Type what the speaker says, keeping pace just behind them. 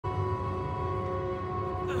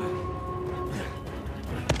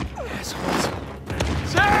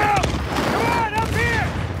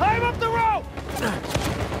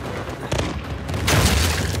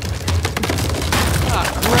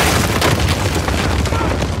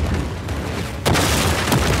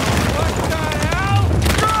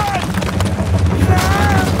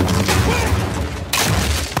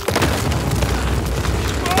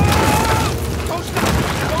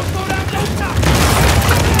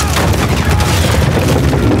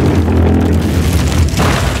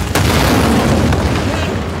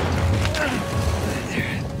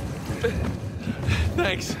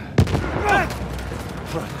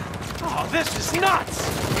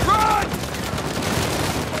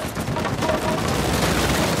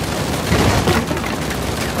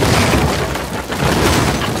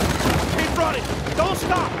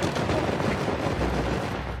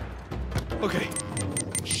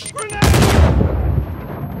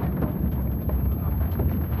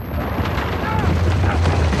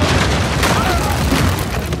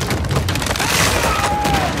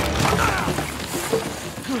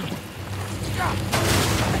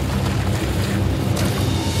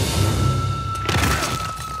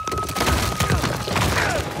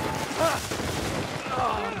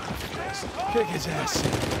Kick his ass.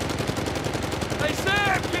 Hey,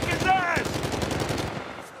 Sam! Kick his ass!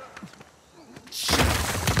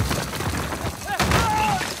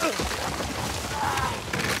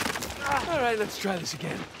 All right, let's try this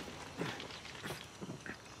again.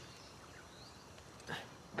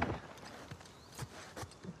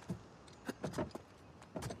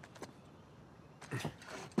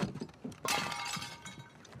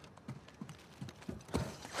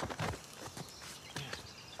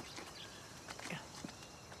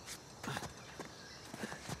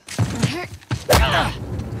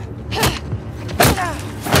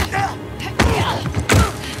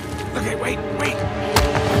 Okay, wait.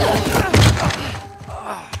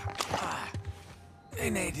 Hey,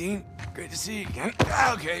 Nadine. Great to see you again.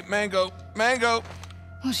 Okay, mango.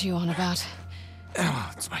 What are you on about?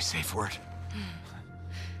 Oh, it's my safe word.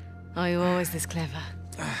 Are you always this clever?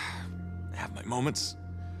 Have my moments.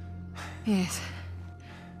 Yes.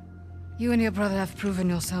 You and your brother have proven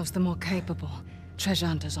yourselves the more capable treasure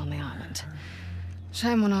hunters on the island.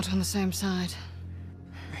 Shame we're not on the same side.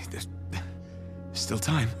 Hey, there's still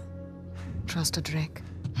time. Trust a Drake.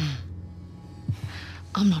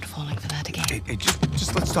 I'm not falling for that again. Hey,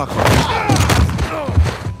 just let's talk about this.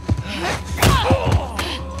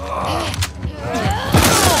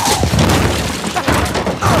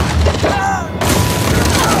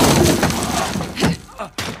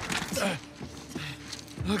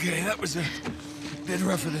 Okay, that was a bit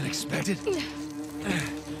rougher than expected.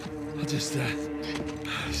 I'll just,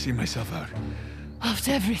 see myself out.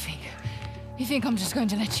 After everything, you think I'm just going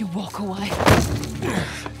to let you walk away?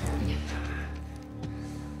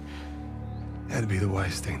 That'd be the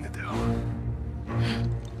wise thing to do.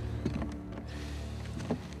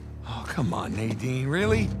 Oh, come on, Nadine,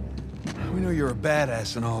 really? We know you're a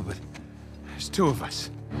badass and all, but there's two of us.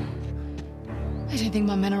 I don't think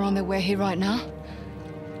my men are on their way here right now.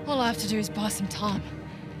 All I have to do is buy some time.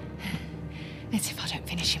 Let's see if I don't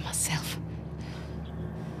finish him myself.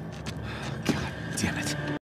 God damn it.